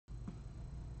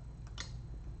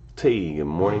Hey, good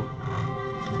morning.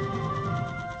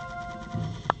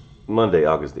 Monday,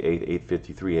 August the 8th,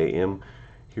 8:53 a.m.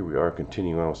 Here we are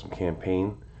continuing on with some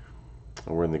campaign.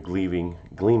 We're in the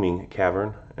Gleaming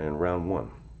Cavern and round one.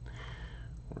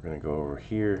 We're going to go over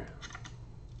here.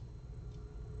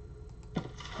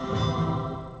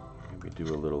 Maybe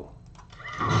do a little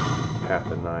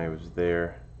path of knives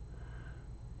there.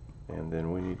 And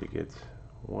then we need to get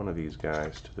one of these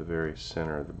guys to the very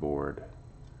center of the board.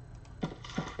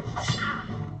 I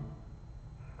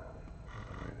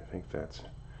think that's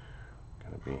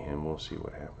going to be him. We'll see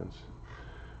what happens.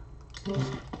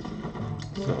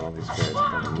 So all these guys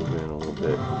kind of move in a little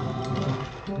bit.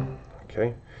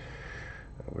 Okay.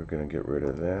 We're going to get rid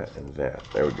of that and that.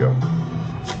 There we go.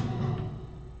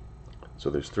 So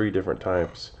there's three different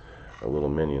types of little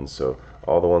minions. So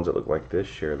all the ones that look like this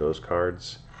share those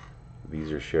cards.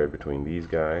 These are shared between these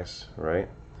guys, right?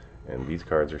 And these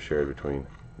cards are shared between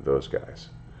those guys.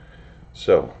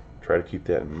 So try to keep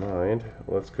that in mind.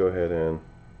 Let's go ahead and,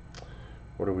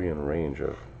 what are we in range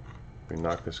of? We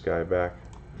knock this guy back.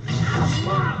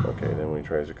 Okay, then when he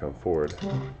tries to come forward,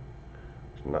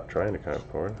 he's not trying to come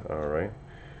forward. All right.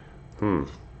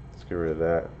 Let's get rid of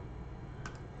that.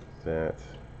 That.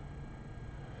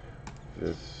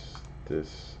 This,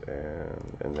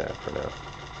 and that for now.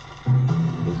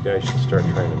 These guys should start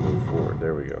trying to move forward.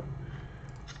 There we go.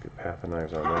 Good path of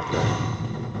knives on that guy.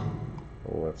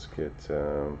 Let's get,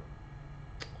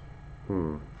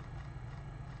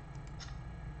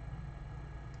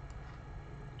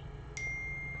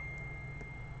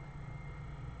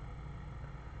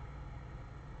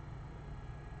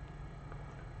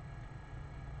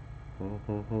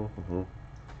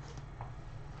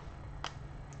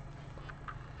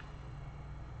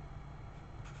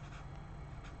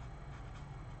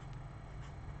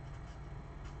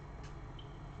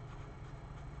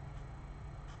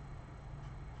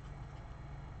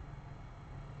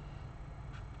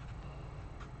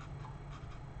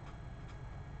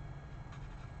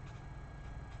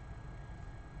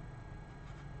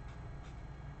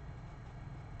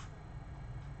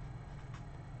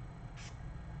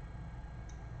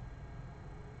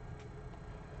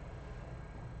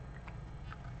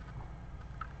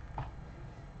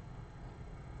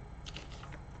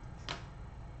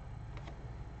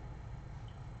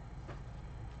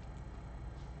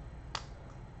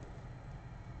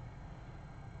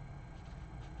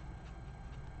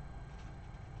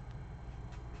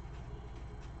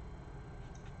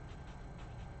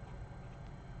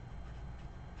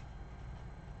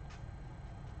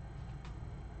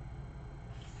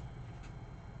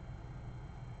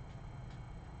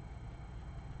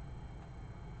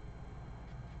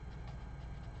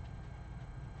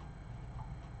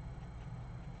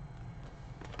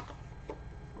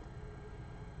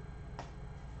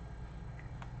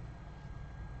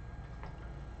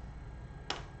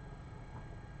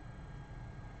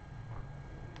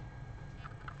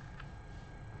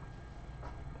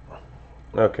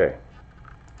 okay.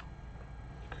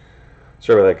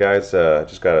 Sorry about that, guys.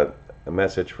 Just got a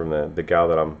message from the gal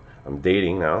that I'm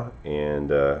dating now, and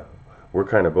we're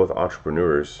kind of both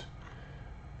entrepreneurs.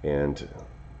 And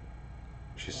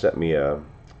she sent me a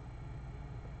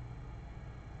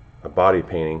body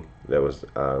painting that was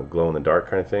glow in the dark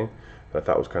kind of thing that I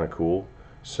thought was kind of cool.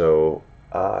 So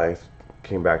I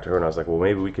came back to her and I was like, well,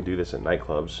 maybe we could do this at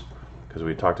nightclubs, because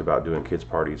we talked about doing kids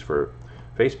parties for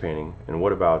face painting, and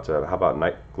what about how about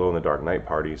glow in the dark night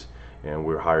parties, and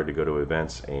we're hired to go to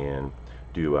events and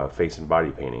do face and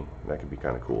body painting. That could be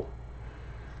kind of cool.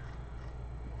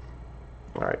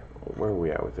 All right, where are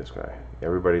we at with this guy?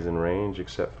 Everybody's in range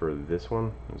except for this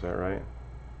one, is that right?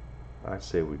 I'd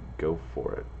say we go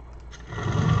for it.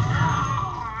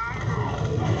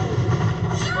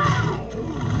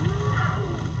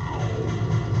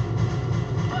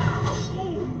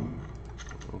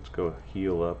 Let's go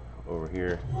heal up over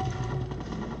here,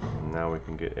 and now we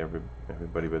can get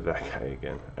everybody but that guy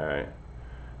again. All right,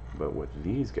 but with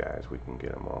these guys we can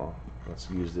get them all. Let's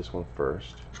use this one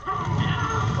first.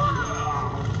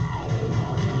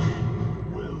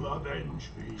 Will avenge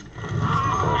me.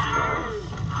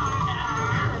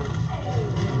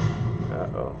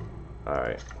 Uh-oh. All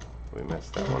right, we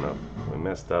messed that one up. We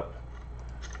messed up.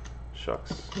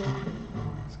 Shucks.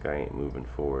 This guy ain't moving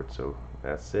forward, so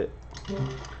that's it.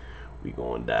 We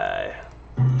gonna die.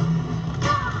 I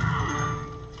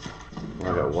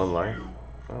got one life.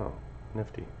 Oh,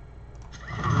 nifty.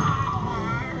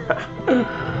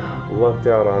 Lucked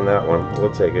out on that one.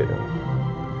 We'll take it.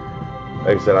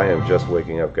 Like I said, I am just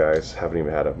waking up, guys. Haven't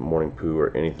even had a morning poo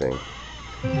or anything.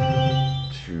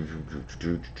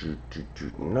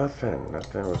 Nothing.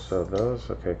 So those.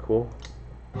 Okay, cool.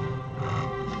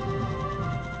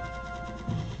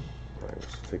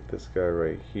 take this guy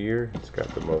right here. He's got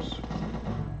the most.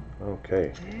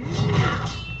 Okay.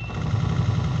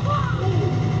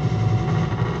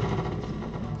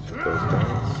 Shoot those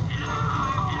guys.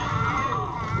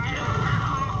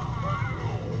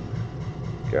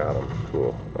 Got him.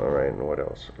 Cool. Alright, and what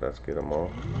else? Let's get them all.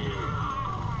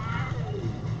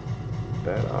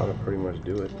 That ought to pretty much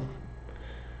do it.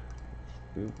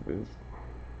 Boop, boop.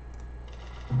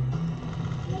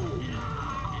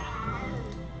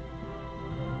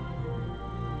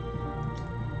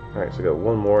 Alright, so I got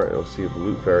one more. It'll see if the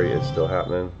loot fairy is still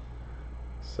happening.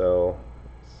 Sell,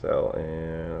 sell,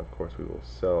 and of course we will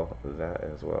sell that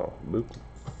as well. Boop.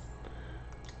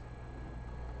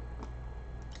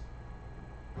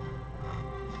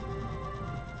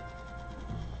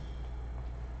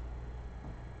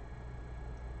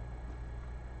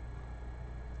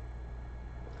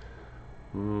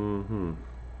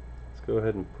 Let's go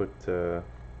ahead and put,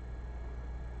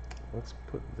 let's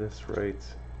put this right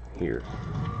here.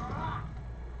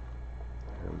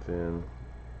 And then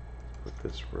put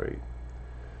this right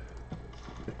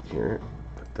here.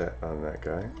 Put that on that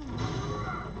guy.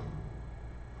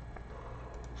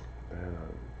 And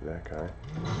on that guy.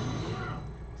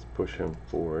 Let's push him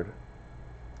forward.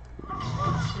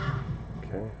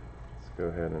 Okay. Let's go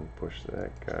ahead and push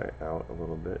that guy out a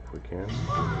little bit if we can.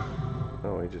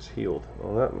 Oh, he just healed.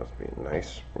 Well, that must be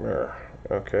nice.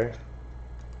 Okay.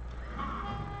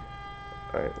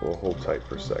 Alright, we'll hold tight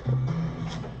for a second.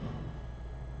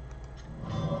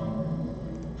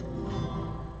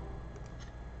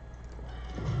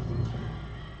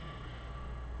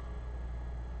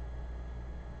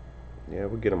 Yeah,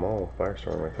 we get them all.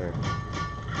 Firestorm right there.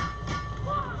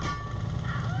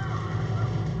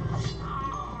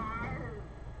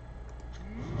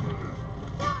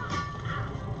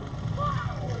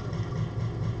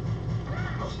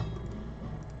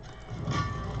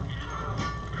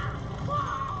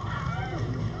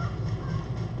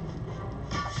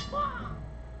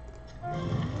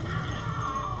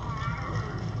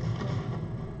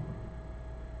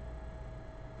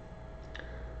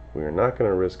 We are not going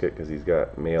to risk it because he's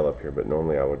got mail up here, but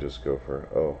normally I would just go for,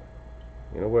 oh,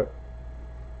 you know what?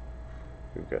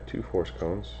 We've got 2 force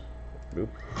cones. Boop.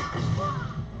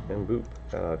 And boop.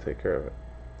 That ought to take care of it.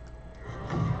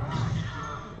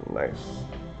 Nice.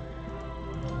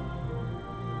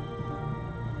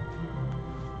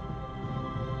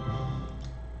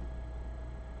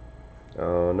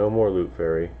 Oh, no more loot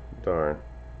fairy. Darn.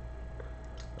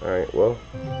 Alright, well,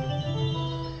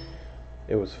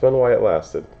 it was fun while it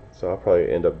lasted. So I'll probably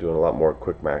end up doing a lot more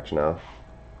quick match now.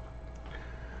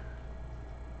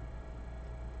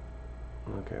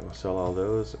 Okay, we'll sell all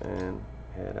those and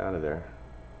head out of there.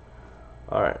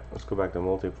 Alright, let's go back to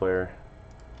multiplayer.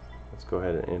 Let's go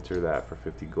ahead and enter that for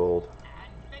 50 gold.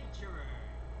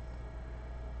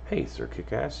 Hey, Sir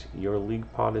Kickass, your league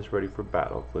pod is ready for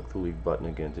battle. Click the league button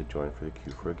again to join for the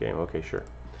queue for a game. Okay, sure.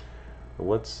 Well,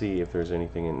 let's see if there's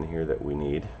anything in here that we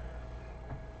need.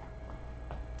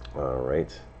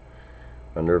 Alright.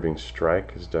 Unnerving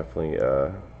Strike is definitely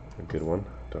a good one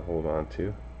to hold on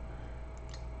to.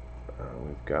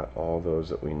 We've got all those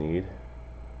that we need.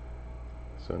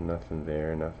 So nothing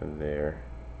there, nothing there.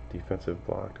 Defensive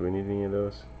block, do we need any of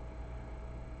those?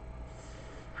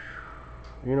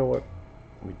 You know what?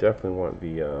 We definitely want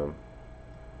the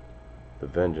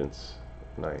Vengeance.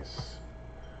 Nice.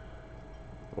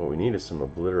 What we need is some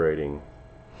obliterating.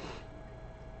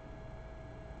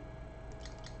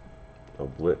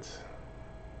 Blitz.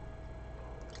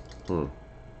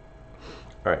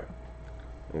 Alright.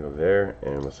 Go there,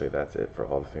 and we'll say that's it for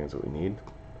all the things that we need.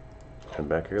 Come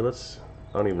back here. I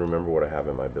don't even remember what I have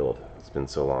in my build. It's been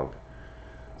so long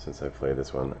since I played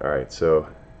this one. Alright, so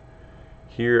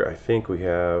here I think we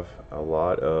have a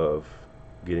lot of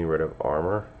getting rid of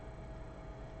armor.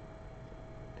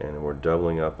 And we're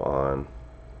doubling up on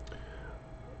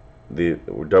the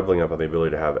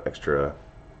ability to have extra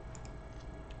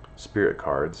spirit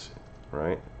cards,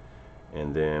 right?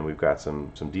 And then we've got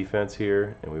some defense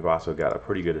here, and we've also got a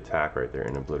pretty good attack right there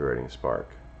in Obliterating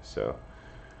Spark. So,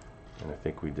 and I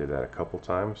think we did that a couple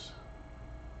times.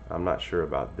 I'm not sure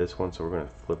about this one, so we're going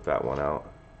to flip that one out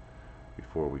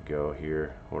before we go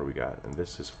here. What do we got? And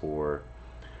this is for,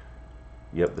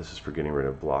 yep, this is for getting rid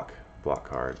of block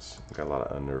cards. We've got a lot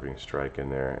of Unnerving Strike in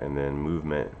there, and then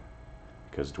movement,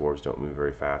 because dwarves don't move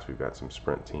very fast. We've got some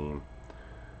sprint team,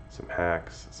 some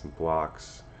hacks, some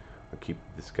blocks. I'll keep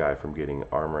this guy from getting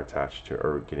armor attached to,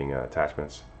 or getting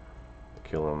attachments.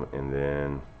 Kill him, and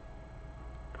then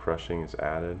crushing is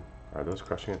added. Are those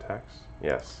crushing attacks?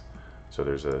 Yes. So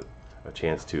there's a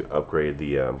chance to upgrade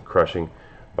the crushing.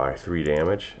 by 3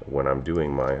 damage when I'm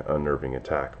doing my unnerving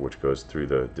attack, which goes through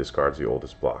the discards the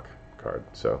oldest block card.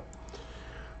 So,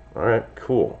 all right,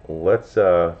 cool. Let's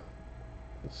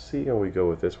see how we go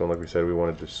with this one. Like we said, we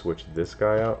wanted to switch this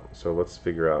guy out, so let's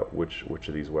figure out which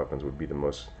of these weapons would be the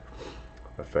most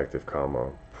effective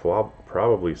combo.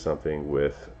 Probably something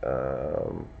with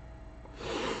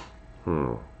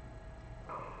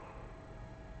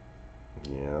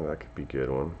yeah, that could be a good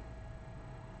one.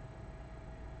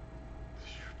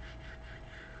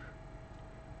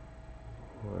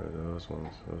 What are those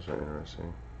ones? Those are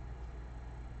interesting.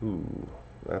 Ooh,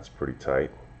 that's pretty tight.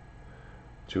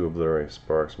 2 obliterate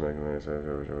sparks, you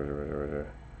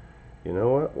know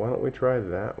what? Why don't we try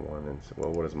that one? And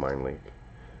well, what is Mind Leak?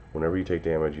 Whenever you take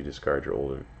damage, you discard your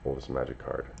oldest magic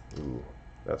card. Ooh,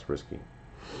 that's risky.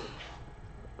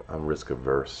 I'm risk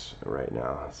averse right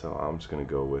now, so I'm just gonna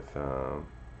go with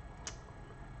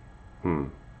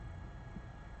do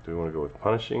we want to go with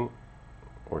punishing,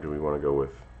 or do we want to go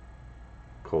with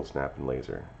cold snap and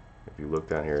laser? If you look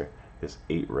down here, this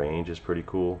 8 range is pretty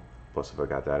cool. Plus, if I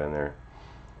got that in there,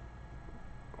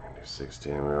 I can do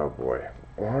 16. Oh boy,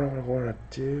 what do I want to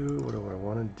do? What do I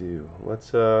want to do?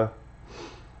 Let's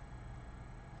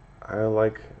I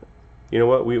like, you know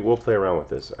what, we'll play around with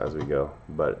this as we go,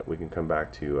 but we can come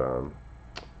back to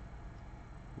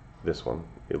this one,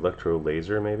 electro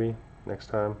laser, maybe next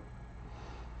time.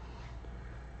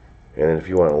 And then if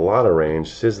you want a lot of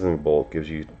range, sizzling bolt gives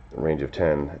you a range of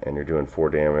 10, and you're doing 4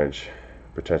 damage,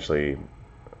 potentially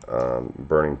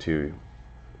burning 2,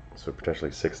 so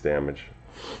potentially 6 damage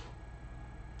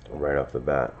right off the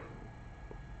bat.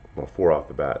 Well, 4 off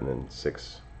the bat and then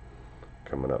 6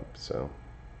 coming up. So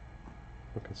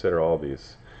we'll consider all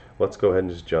these. Let's go ahead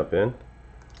and just jump in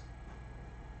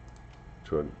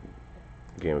to a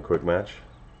game of quick match.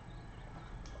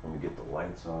 Let me get the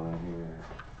lights on in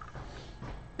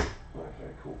here.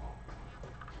 Okay, cool.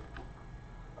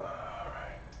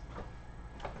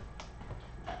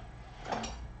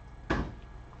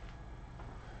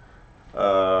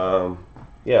 Alright.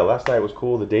 Yeah, last night was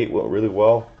cool. The date went really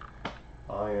well.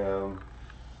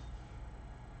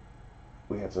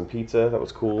 We had some pizza. That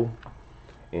was cool.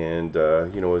 And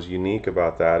you know, what was unique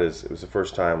about that is it was the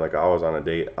first time like I was on a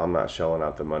date. I'm not shelling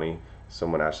out the money.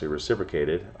 Someone actually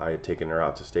reciprocated. I had taken her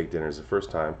out to steak dinners the first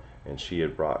time, and she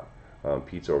had brought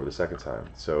pizza over the second time.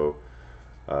 So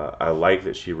I like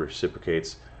that she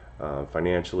reciprocates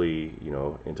financially, you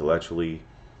know, intellectually,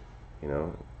 you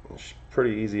know. She's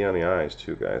pretty easy on the eyes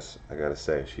too, guys. I gotta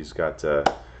say, she's got a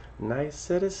nice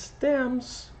set of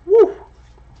stems. Woo!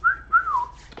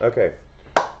 Okay,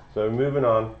 so moving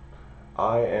on.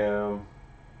 What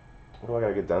do I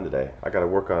gotta get done today? I gotta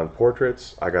work on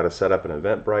portraits. I gotta set up an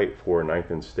Eventbrite for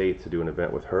 9th and State to do an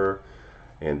event with her.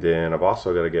 And then I've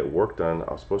also got to get work done.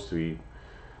 I was supposed to be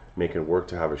making work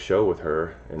to have a show with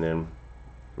her, and then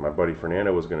my buddy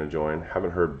Fernando was going to join.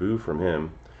 Haven't heard boo from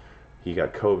him. He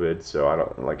got COVID, so I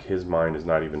don't, like, his mind is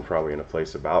not even probably in a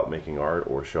place about making art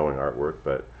or showing artwork,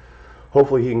 but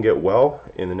hopefully he can get well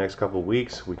in the next couple of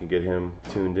weeks. We can get him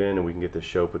tuned in and we can get this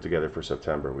show put together for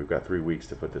September. We've got 3 weeks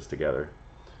to put this together.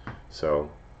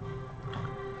 So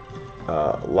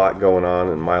a lot going on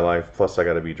in my life, plus I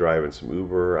got to be driving some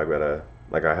Uber. I got to,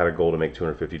 like, I had a goal to make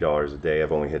 $250 a day.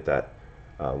 I've only hit that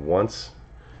once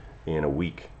in a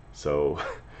week, so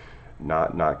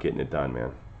not getting it done,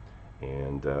 man.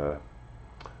 And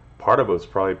part of it was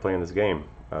probably playing this game.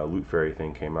 Loot Fairy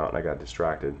thing came out and I got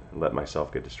distracted and let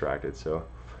myself get distracted. So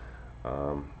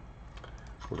we're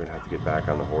gonna have to get back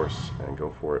on the horse and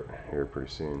go for it here pretty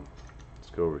soon. Let's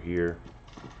go over here.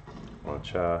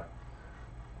 Let's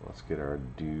get our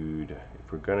dude.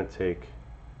 If we're gonna take,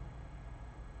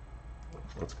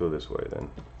 let's go this way then.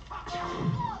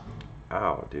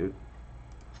 Ow, dude.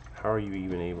 How are you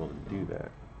even able to do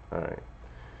that? Alright.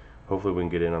 Hopefully we can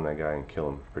get in on that guy and kill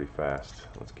him pretty fast.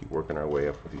 Let's keep working our way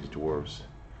up with these dwarves.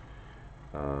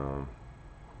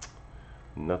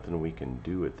 Nothing we can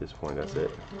do at this point. That's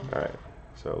it. Alright.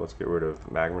 So let's get rid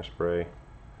of magma spray.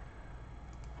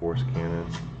 Force cannon.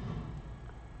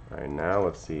 Alright, now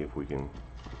let's see if we can...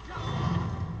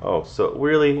 Oh, so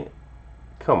really?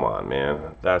 Come on,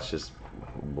 man. That's just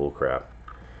bullcrap.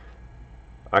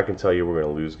 I can tell you we're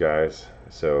going to lose, guys.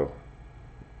 So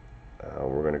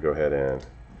we're going to go ahead and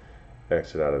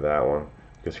exit out of that one.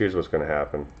 Because here's what's going to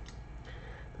happen.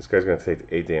 This guy's going to take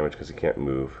 8 damage because he can't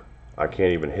move. I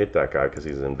can't even hit that guy because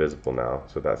he's invisible now.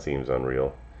 So that seems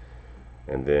unreal.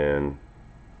 And then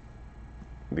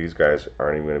these guys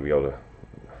aren't even going to be able to...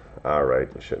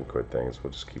 Alright, we shouldn't quit things.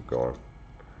 We'll just keep going.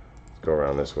 Let's go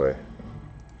around this way.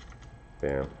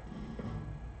 Bam.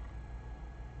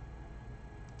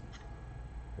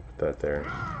 Put that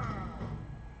there.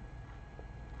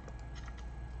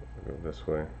 Go this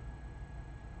way.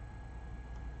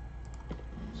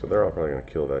 So they're all probably going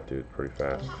to kill that dude pretty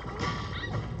fast.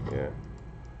 Yeah.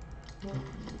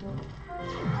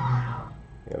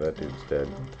 Yeah, that dude's dead.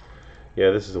 Yeah,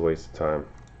 this is a waste of time.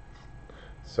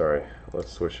 Sorry,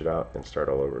 let's switch it out and start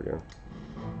all over again.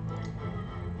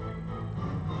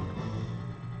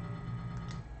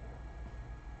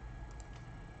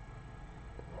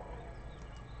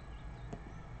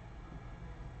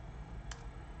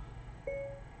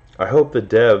 I hope the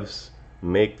devs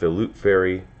make the Loot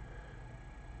Fairy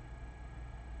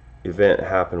event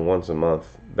happen once a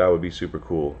month. That would be super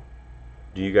cool.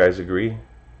 Do you guys agree?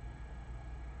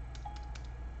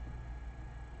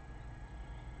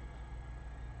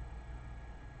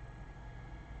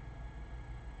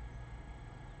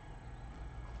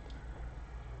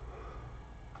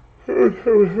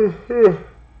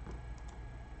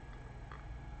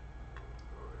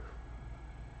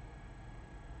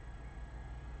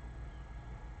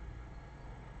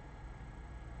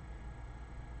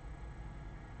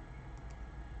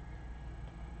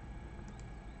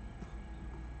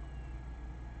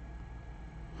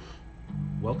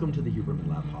 Welcome to the Huberman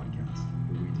Lab podcast,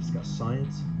 where we discuss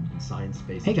science and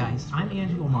science-based. Hey guys, I'm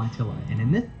Angelo Montilla, and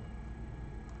in this...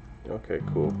 Okay,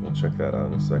 cool. We'll check that out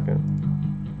in a second.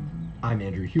 I'm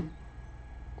Andrew Huber.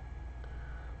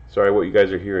 Sorry, what you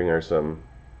guys are hearing are some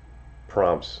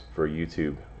prompts for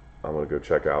YouTube I'm going to go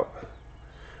check out.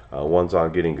 One's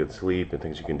on getting good sleep and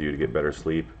things you can do to get better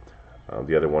sleep.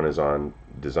 The other one is on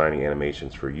designing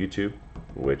animations for YouTube,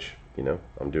 which, you know,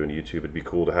 I'm doing YouTube. It'd be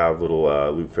cool to have little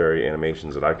Loot Fairy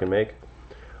animations that I can make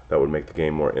that would make the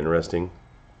game more interesting.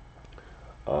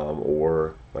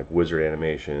 Or like wizard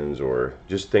animations or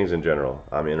just things in general.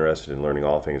 I'm interested in learning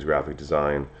all things graphic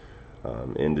design,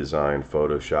 InDesign,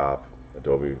 Photoshop,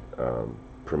 Adobe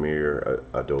Premiere,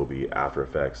 Adobe After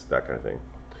Effects, that kind of thing.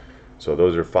 So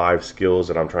those are 5 skills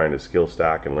that I'm trying to skill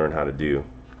stack and learn how to do.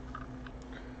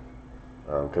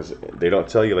 Because they don't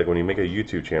tell you, like when you make a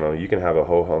YouTube channel, you can have a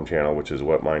ho-hum channel, which is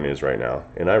what mine is right now.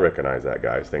 And I recognize that,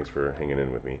 guys. Thanks for hanging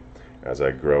in with me as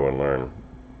I grow and learn.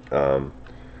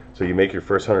 So you make your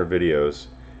first 100 videos,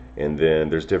 and then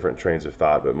there's different trains of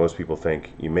thought, but most people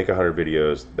think you make 100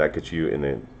 videos, that gets you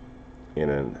in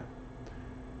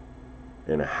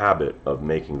a habit of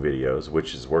making videos,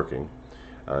 which is working.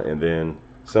 And then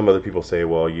some other people say,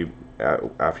 well,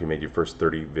 after you made your first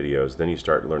 30 videos, then you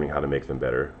start learning how to make them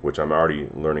better, which I'm already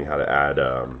learning how to add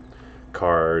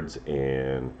cards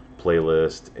and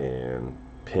playlists and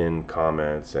pin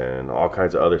comments and all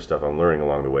kinds of other stuff I'm learning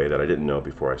along the way that I didn't know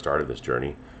before I started this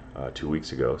journey 2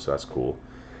 weeks ago, so that's cool.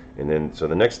 And then so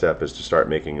the next step is to start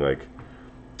making like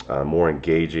more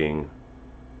engaging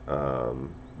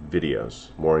videos,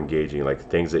 more engaging, like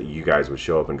things that you guys would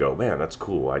show up and go, man, that's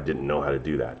cool, I didn't know how to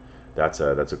do that. That's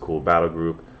a cool battle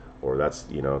group, or that's,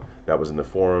 you know, that was in the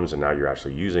forums and now you're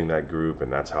actually using that group,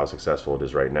 and that's how successful it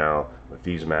is right now with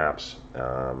these maps.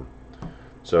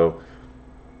 So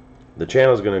the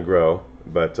channel is going to grow,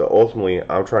 but ultimately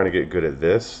I'm trying to get good at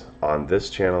this on this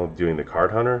channel, doing the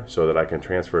Cardhunter, so that I can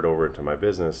transfer it over into my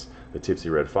business, the Tipsy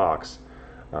Red Fox,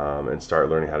 and start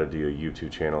learning how to do a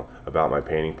YouTube channel about my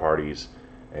painting parties.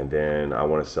 And then I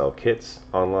want to sell kits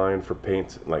online for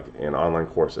paint, like in online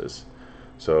courses.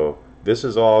 So this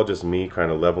is all just me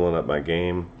kind of leveling up my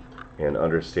game and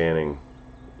understanding,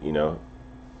 you know,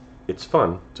 it's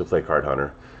fun to play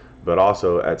Cardhunter, but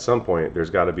also at some point there's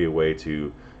got to be a way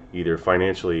to either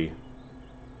financially,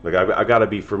 like I've got to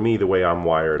be, for me, the way I'm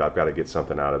wired, I've got to get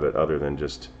something out of it other than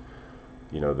just,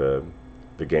 you know, the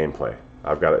gameplay.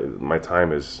 My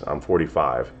time is, I'm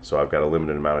 45, so I've got a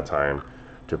limited amount of time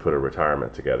to put a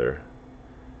retirement together,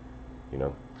 you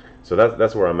know. So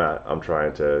that's where I'm at. I'm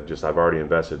trying to just, I've already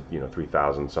invested, you know,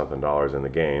 $3,000 something in the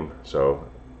game, so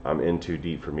I'm in too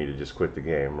deep for me to just quit the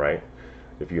game, right?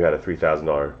 If you had a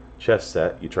 $3,000 chess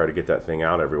set, you try to get that thing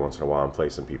out every once in a while and play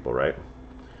some people, right?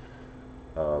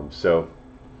 So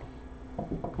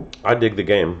I dig the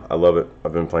game. I love it.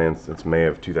 I've been playing since May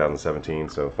of 2017,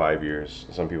 so 5 years.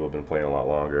 Some people have been playing a lot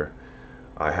longer.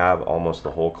 I have almost the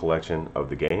whole collection of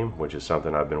the game, which is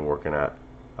something I've been working at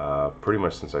pretty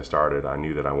much since I started. I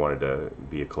knew that I wanted to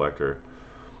be a collector,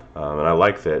 and I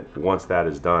like that once that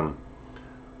is done,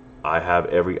 I have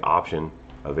every option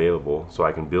available, so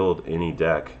I can build any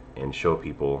deck and show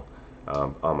people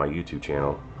on my YouTube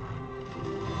channel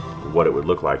what it would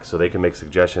look like, so they can make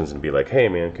suggestions and be like, hey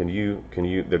man, can you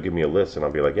they'll give me a list and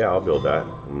I'll be like, yeah, I'll build that,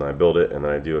 and I build it, and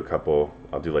then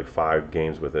I'll do like 5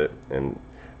 games with it, and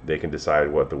they can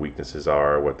decide what the weaknesses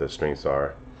are, what the strengths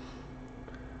are.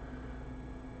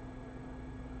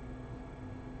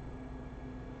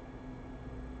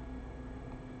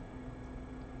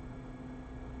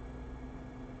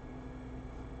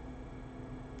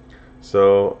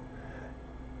 So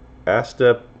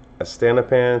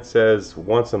Astanapan says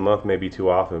once a month may be too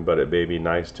often, but it may be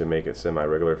nice to make it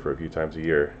semi-regular for a few times a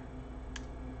year.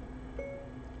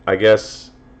 I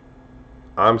guess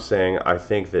I'm saying I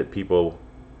think that people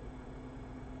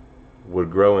would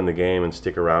grow in the game and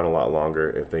stick around a lot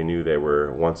longer if they knew they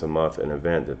were once a month an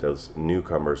event that those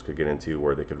newcomers could get into,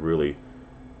 where they could really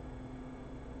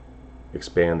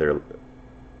expand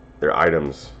their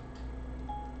items.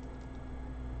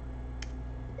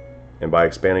 And by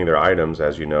expanding their items,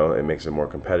 as you know, it makes it more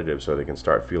competitive, so they can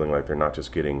start feeling like they're not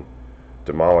just getting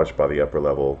demolished by the upper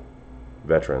level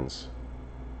veterans.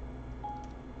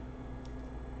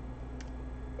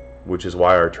 Which is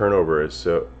why our turnover is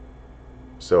so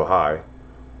high,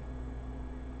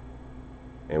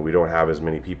 and we don't have as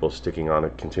many people sticking on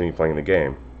and continue playing the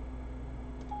game.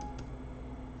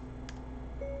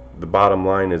 The bottom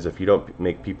line is, if you don't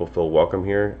make people feel welcome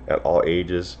here at all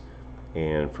ages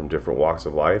and from different walks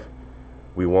of life,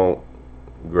 we won't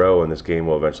grow, and this game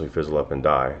will eventually fizzle up and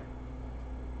die.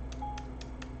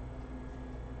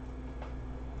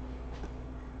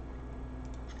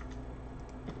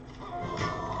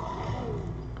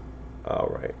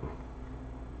 Alright.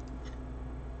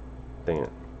 Dang it.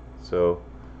 So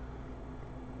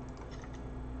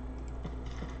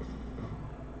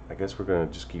I guess we're gonna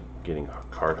just keep getting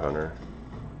Cardhunter.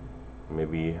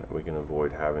 Maybe we can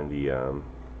avoid having the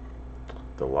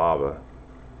lava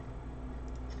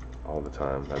all the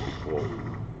time. That'd be cool.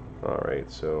 Alright,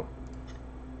 so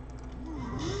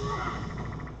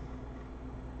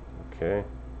okay.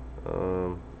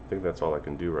 I think that's all I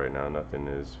can do right now. Nothing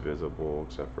is visible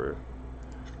except for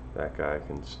that guy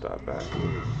can stop back.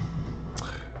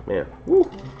 Man, woo!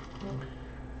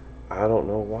 I don't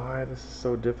know why this is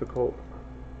so difficult.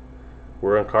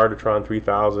 We're on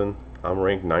Cardatron3000. I'm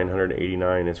ranked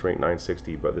 989, it's ranked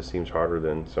 960, but this seems harder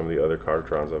than some of the other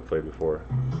Cardatrons I've played before.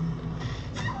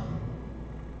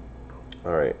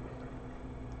 Alright.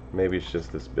 Maybe it's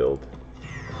just this build.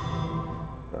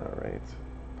 Alright.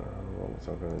 What's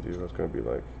I'm going to do? It's going to be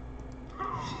like...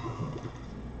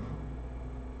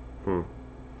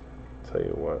 Tell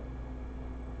you what.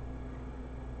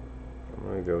 I'm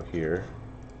going to go here.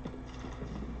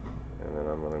 And then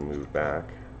I'm going to move back.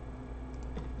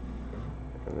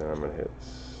 And then I'm going to hit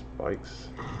spikes.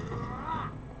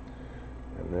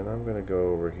 And then I'm going to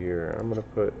go over here. I'm going to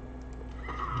put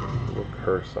a little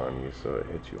curse on you so it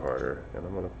hits you harder. And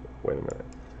I'm going to... Wait a minute.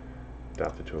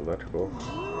 Adapt it to electrical.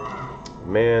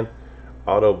 Man,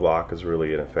 auto block is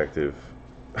really an effective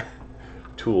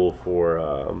tool for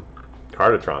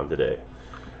Cardatron today.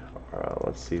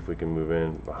 Let's see if we can move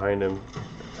in behind him,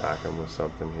 attack him with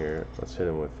something here. Let's hit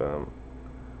him with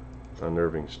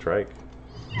unnerving strike.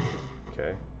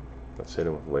 Okay, let's hit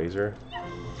him with laser.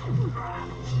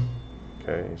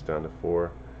 Okay, he's down to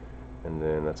 4, and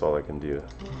then that's all I can do.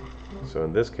 So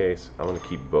in this case, I'm going to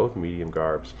keep both medium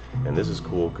garbs, and this is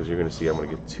cool because you're going to see I'm going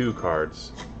to get 2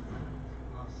 cards.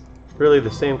 Really, the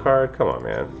same card? Come on,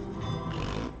 man.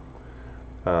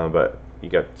 But you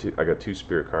got 2. I got 2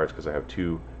 spirit cards because I have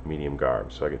 2 medium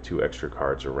garbs, so I get 2 extra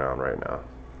cards around right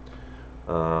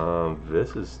now.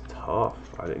 This is tough.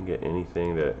 I didn't get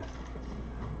anything that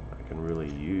I can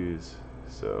really use,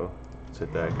 so let's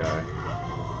hit that guy.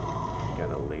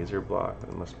 Got a laser block.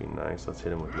 That must be nice. Let's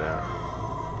hit him with that.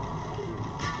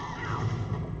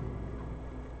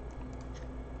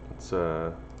 Let's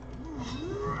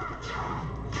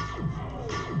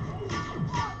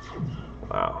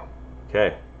wow.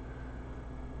 Okay.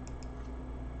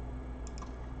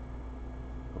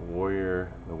 The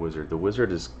warrior, the wizard. The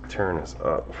wizard is tearing us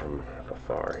up from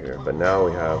afar here. But now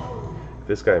we have, if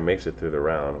this guy makes it through the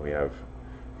round, we have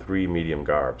 3 medium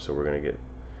garbs. So we're going to get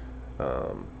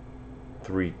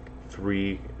three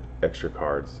extra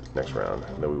cards next round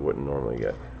that we wouldn't normally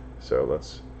get. So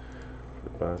let's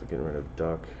get rid of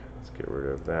duck. Let's get rid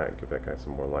of that. Give that guy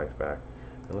some more life back.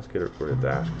 And let's get rid of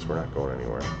dash because we're not going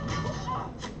anywhere.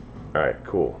 Alright,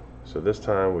 cool. So this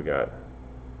time we got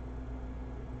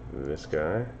this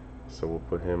guy. So we'll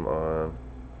put him on.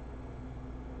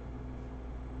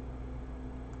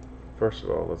 First of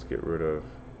all, let's get rid of.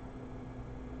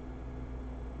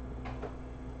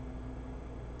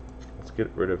 Let's get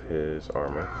rid of his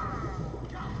armor.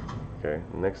 Okay,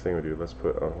 next thing we do, let's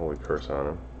put Unholy Curse on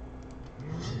him.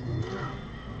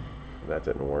 That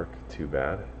didn't work, too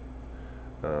bad.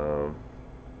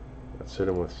 Let's hit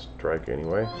him with strike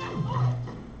anyway.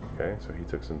 Okay, so he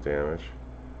took some damage.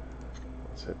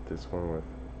 Let's hit this one with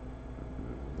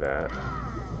that.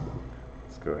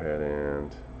 Let's go ahead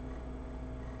and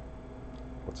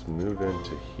let's move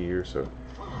into here so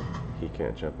he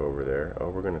can't jump over there. Oh,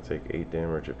 we're going to take 8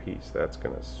 damage apiece. That's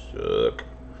going to suck.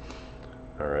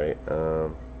 Alright,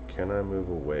 can I move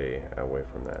away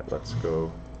from that? Let's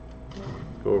go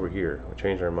over here. We'll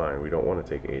change our mind. We don't want to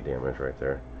take 8 damage right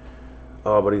there.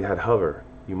 Oh, but he had hover.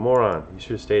 You moron. You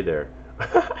should have stayed there.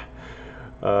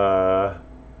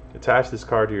 Attach this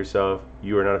card to yourself.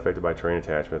 You are not affected by terrain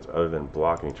attachments other than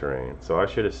blocking terrain. So I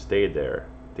should have stayed there.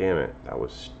 Damn it. That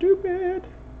was stupid.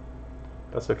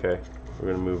 That's okay. We're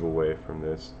going to move away from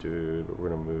this dude, but we're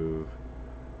going to move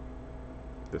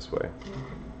this way.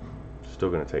 Still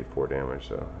going to take 4 damage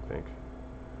though, I think.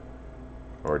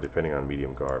 Or depending on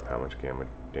medium garb, how much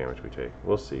damage we take.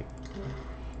 We'll see.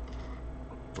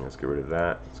 Let's get rid of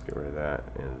that. Let's get rid of that,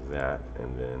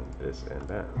 and then this and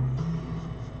that.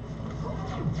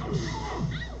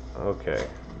 Okay.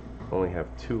 Only have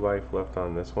 2 life left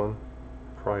on this one.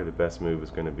 Probably the best move is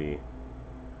going to be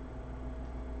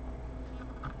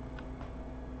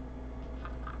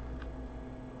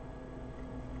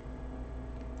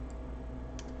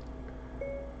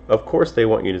of course they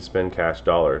want you to spend cash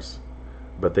dollars,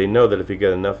 but they know that if you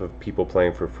get enough of people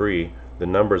playing for free, the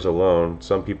numbers alone,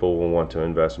 some people will want to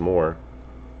invest more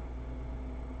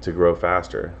to grow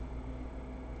faster.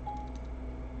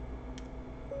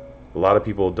 A lot of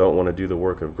people don't want to do the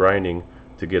work of grinding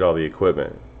to get all the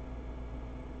equipment,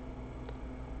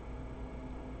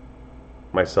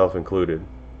 myself included.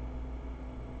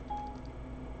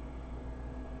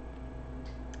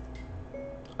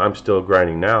 I'm still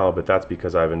grinding now, but that's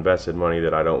because I've invested money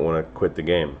that I don't want to quit the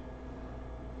game.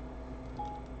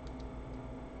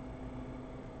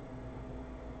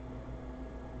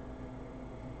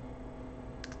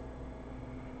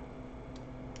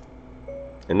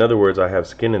 In other words, I have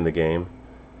skin in the game,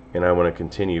 and I want to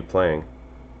continue playing.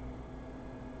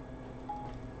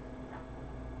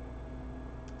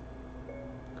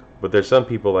 But there's some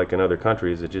people, like in other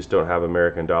countries, that just don't have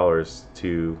American dollars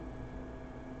to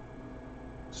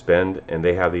spend, and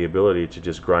they have the ability to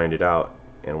just grind it out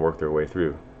and work their way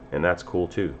through, and that's cool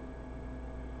too.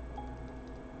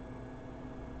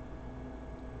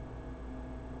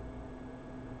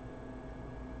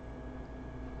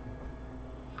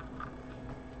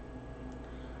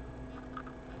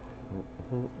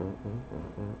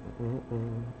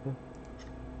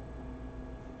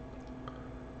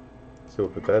 So we'll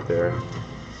put that there.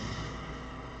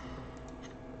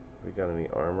 We got any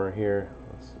armor here?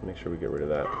 Let's make sure we get rid of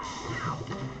that.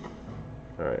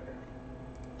 Alright.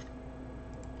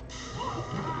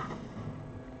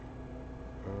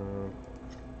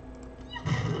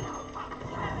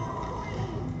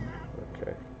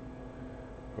 Okay.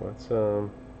 Let's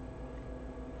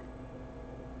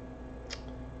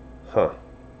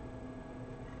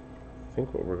I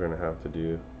think what we're gonna have to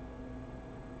do,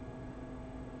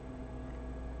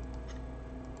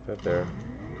 that there,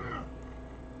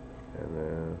 and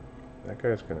then that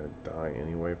guy's gonna die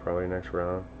anyway probably next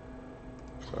round,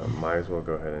 so I might as well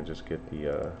go ahead and just get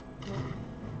the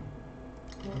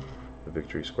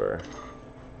victory square.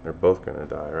 They're both gonna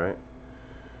die, right?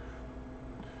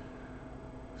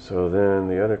 So then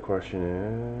the other question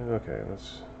is, okay,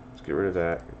 let's get rid of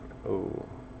that. Oh,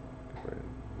 get rid of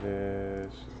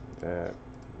this, that.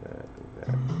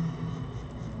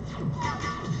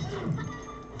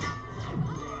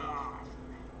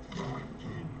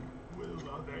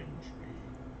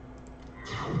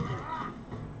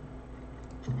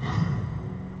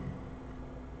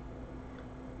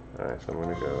 Alright, so I'm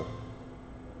gonna go.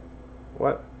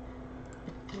 What?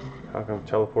 How come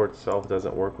teleport itself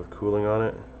doesn't work with cooling on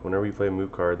it? Whenever you play a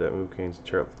move card, that move gains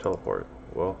teleport.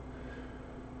 Well,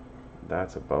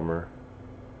 that's a bummer.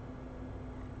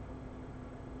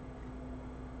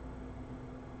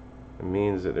 It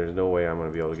means that there's no way I'm going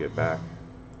to be able to get back.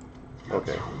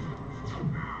 Okay.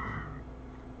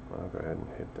 I'll go ahead and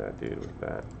hit that dude with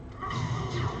that.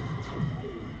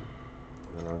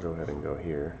 And then I'll go ahead and go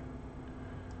here.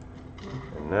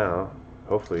 And now,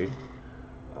 hopefully,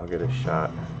 I'll get a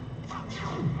shot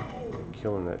at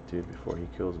killing that dude before he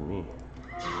kills me.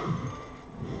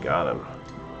 Got him.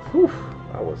 Whew,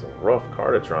 that was a rough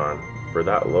Cardatron for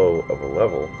that low of a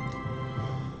level.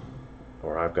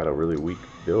 Or I've got a really weak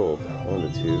build, one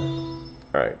of the two.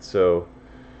 Alright, so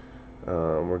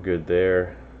we're good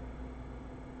there.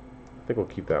 I think we'll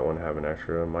keep that one, have an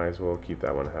extra. Might as well keep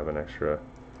that one, have an extra.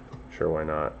 Sure, why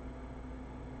not?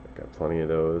 I've got plenty of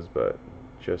those, but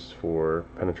just for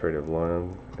penetrative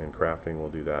lung and crafting, we'll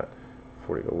do that.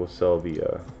 Before we go, we'll sell the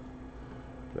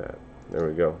that. There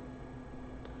we go.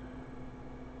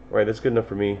 Alright, that's good enough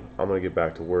for me. I'm gonna get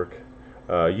back to work.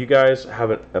 You guys have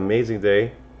an amazing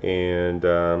day, and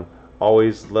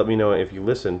always let me know if you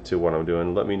listen to what I'm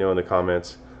doing. Let me know in the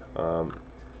comments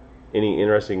any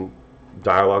interesting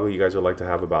dialogue that you guys would like to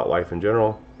have about life in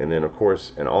general. And then, of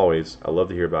course, and always, I love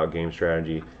to hear about game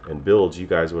strategy and builds you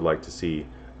guys would like to see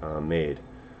made.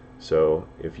 So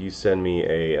if you send me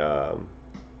a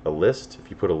list, if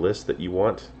you put a list that you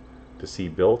want to see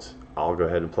built, I'll go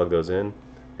ahead and plug those in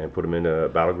and put them in a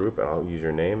battle group, and I'll use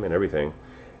your name and everything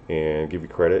and give you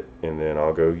credit, and then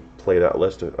I'll go play that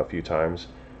list a few times,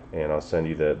 and I'll send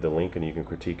you the link, and you can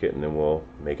critique it, and then we'll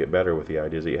make it better with the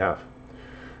ideas that you have.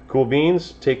 Cool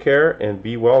beans, take care and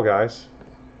be well, guys.